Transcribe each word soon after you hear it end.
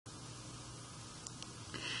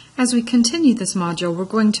As we continue this module, we're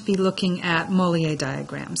going to be looking at Mollier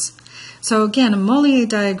diagrams. So again, a Mollier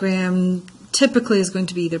diagram typically is going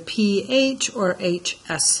to be either pH or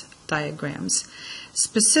HS diagrams.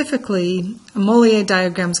 Specifically, a Mollier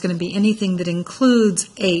diagram is going to be anything that includes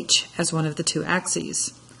H as one of the two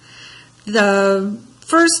axes. The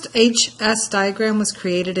first HS diagram was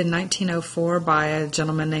created in 1904 by a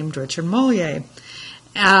gentleman named Richard Mollier.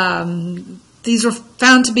 These were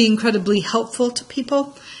found to be incredibly helpful to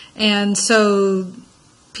people, and so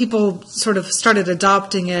people sort of started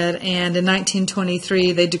adopting it, and in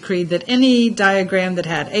 1923 they decreed that any diagram that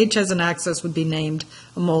had H as an axis would be named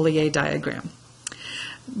a Mollier diagram.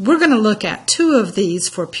 We're going to look at two of these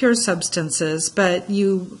for pure substances, but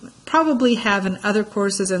you probably have in other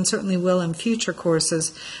courses, and certainly will in future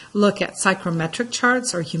courses, look at psychrometric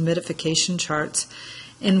charts or humidification charts,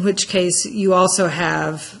 in which case you also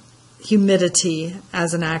have humidity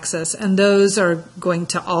as an axis, and those are going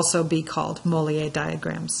to also be called Mollier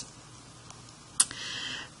diagrams.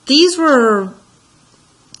 These were,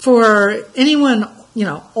 for anyone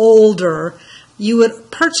older, you would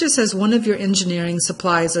purchase as one of your engineering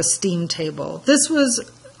supplies a steam table. This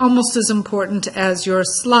was almost as important as your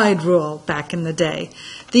slide rule back in the day.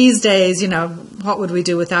 These days, what would we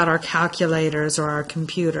do without our calculators or our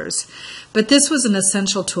computers? But this was an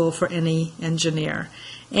essential tool for any engineer.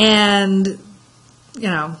 And,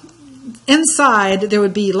 inside there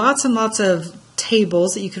would be lots and lots of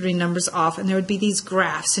tables that you could read numbers off, and there would be these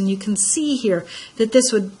graphs. And you can see here that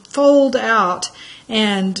this would fold out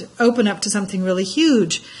and open up to something really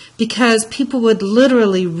huge, because people would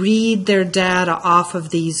literally read their data off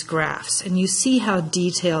of these graphs. And you see how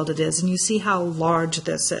detailed it is, and you see how large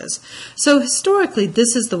this is. So historically,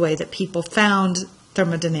 this is the way that people found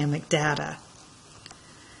thermodynamic data.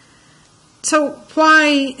 So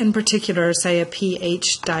why, in particular, say a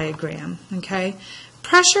pH diagram? Okay,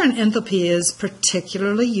 pressure and enthalpy is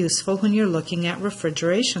particularly useful when you're looking at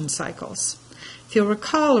refrigeration cycles. If you'll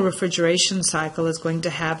recall, a refrigeration cycle is going to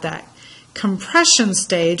have that compression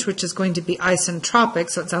stage, which is going to be isentropic,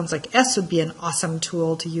 so it sounds like S would be an awesome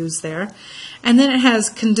tool to use there. And then it has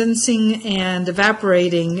condensing and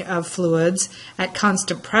evaporating of fluids at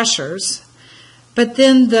constant pressures. But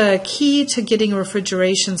then the key to getting a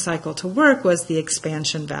refrigeration cycle to work was the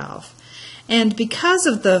expansion valve. And because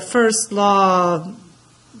of the first law,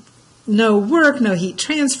 no work, no heat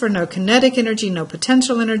transfer, no kinetic energy, no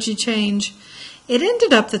potential energy change, it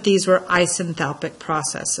ended up that these were isenthalpic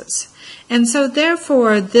processes. And so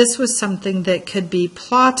therefore, this was something that could be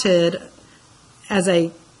plotted as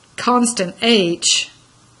a constant H,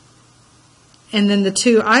 and then the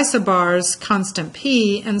two isobars, constant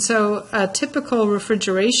P. And so a typical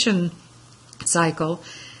refrigeration cycle,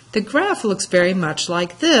 the graph looks very much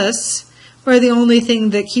like this, where the only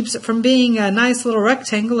thing that keeps it from being a nice little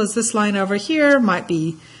rectangle is this line over here. Might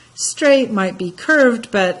be straight, might be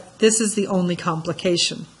curved, but this is the only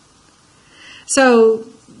complication. So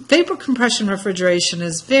vapor compression refrigeration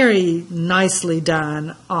is very nicely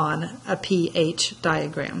done on a pH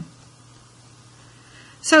diagram.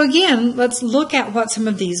 So again, let's look at what some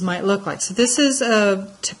of these might look like. So this is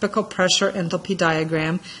a typical pressure enthalpy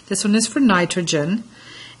diagram. This one is for nitrogen.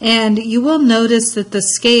 And you will notice that the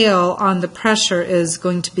scale on the pressure is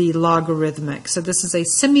going to be logarithmic. So this is a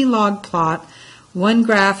semi-log plot. One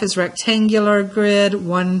graph is rectangular grid,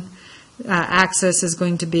 one axis is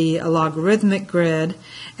going to be a logarithmic grid.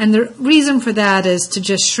 And the reason for that is to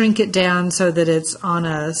just shrink it down so that it's on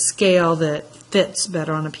a scale that fits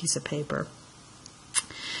better on a piece of paper.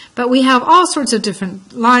 But we have all sorts of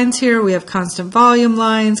different lines here. We have constant volume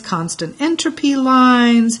lines, constant entropy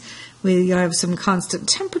lines. We have some constant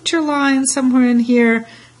temperature lines somewhere in here.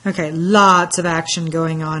 Okay, lots of action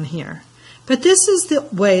going on here. But this is the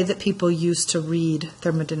way that people used to read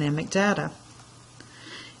thermodynamic data.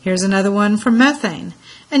 Here's another one for methane.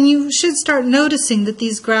 And you should start noticing that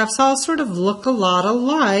these graphs all sort of look a lot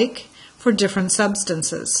alike for different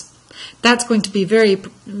substances. That's going to be very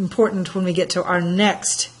important when we get to our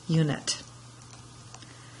next unit.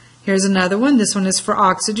 Here's another one. This one is for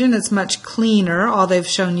oxygen. It's much cleaner. All they've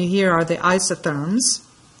shown you here are the isotherms.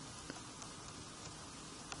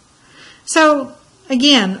 So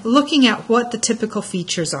again, looking at what the typical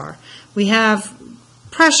features are. We have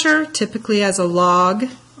pressure typically as a log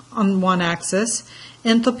on one axis,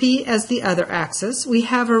 enthalpy as the other axis. We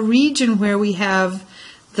have a region where we have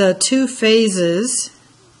the two phases.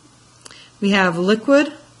 We have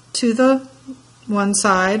liquid to the one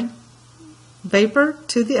side, vapor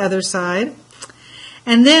to the other side,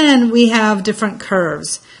 and then we have different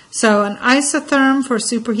curves. So an isotherm for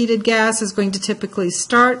superheated gas is going to typically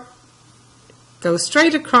start go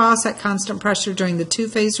straight across at constant pressure during the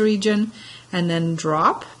two-phase region and then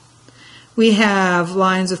drop. We have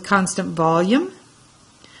lines with constant volume.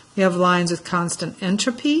 We have lines with constant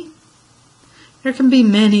entropy. There can be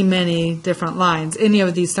many, many different lines. Any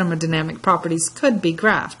of these thermodynamic properties could be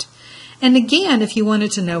graphed. And again, if you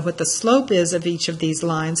wanted to know what the slope is of each of these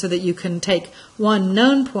lines so that you can take one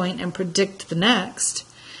known point and predict the next,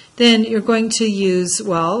 then you're going to use,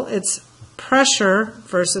 well, it's pressure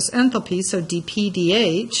versus enthalpy, so dP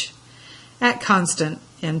dH, at constant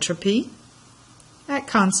entropy, at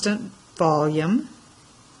constant volume,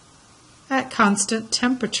 at constant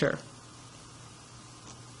temperature.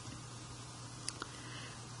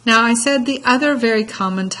 Now, I said the other very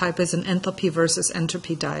common type is an enthalpy versus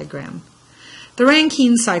entropy diagram. The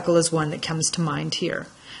Rankine cycle is one that comes to mind here.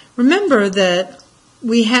 Remember that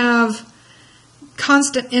we have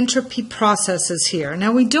constant entropy processes here.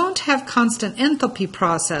 Now, we don't have constant enthalpy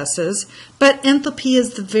processes, but enthalpy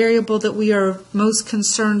is the variable that we are most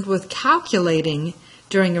concerned with calculating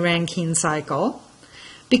during a Rankine cycle,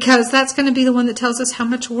 because that's going to be the one that tells us how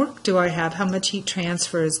much work do I have, how much heat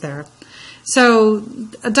transfer is there. So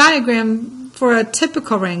a diagram for a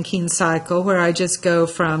typical Rankine cycle, where I just go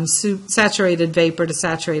from saturated vapor to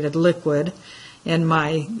saturated liquid in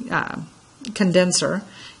my condenser,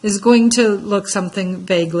 is going to look something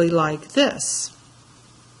vaguely like this.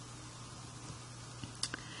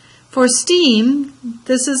 For steam,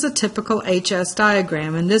 this is a typical HS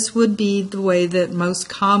diagram, and this would be the way that most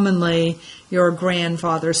commonly your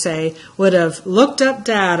grandfather, say, would have looked up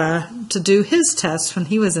data to do his tests when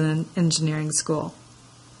he was in engineering school.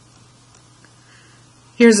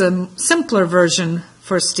 Here's a simpler version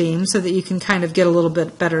for steam so that you can kind of get a little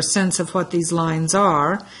bit better sense of what these lines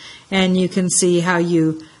are, and you can see how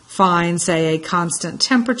you find, say, a constant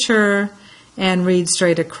temperature and read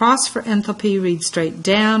straight across for enthalpy, read straight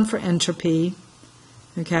down for entropy,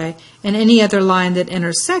 okay? And any other line that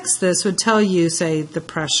intersects this would tell you, say, the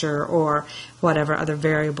pressure or whatever other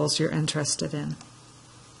variables you're interested in.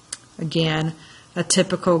 Again, a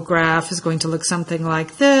typical graph is going to look something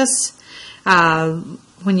like this.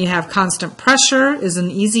 When you have constant pressure is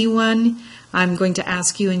an easy one. I'm going to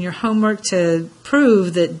ask you in your homework to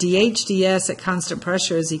prove that dH ds at constant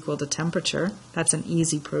pressure is equal to temperature. That's an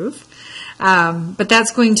easy proof. But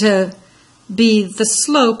that's going to be the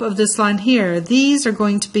slope of this line here. These are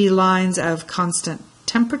going to be lines of constant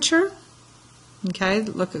temperature. Okay,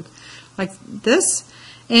 look like this.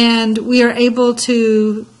 And we are able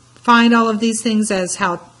to find all of these things as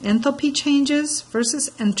how enthalpy changes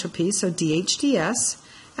versus entropy, so dH ds,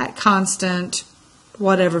 at constant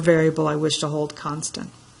whatever variable I wish to hold constant.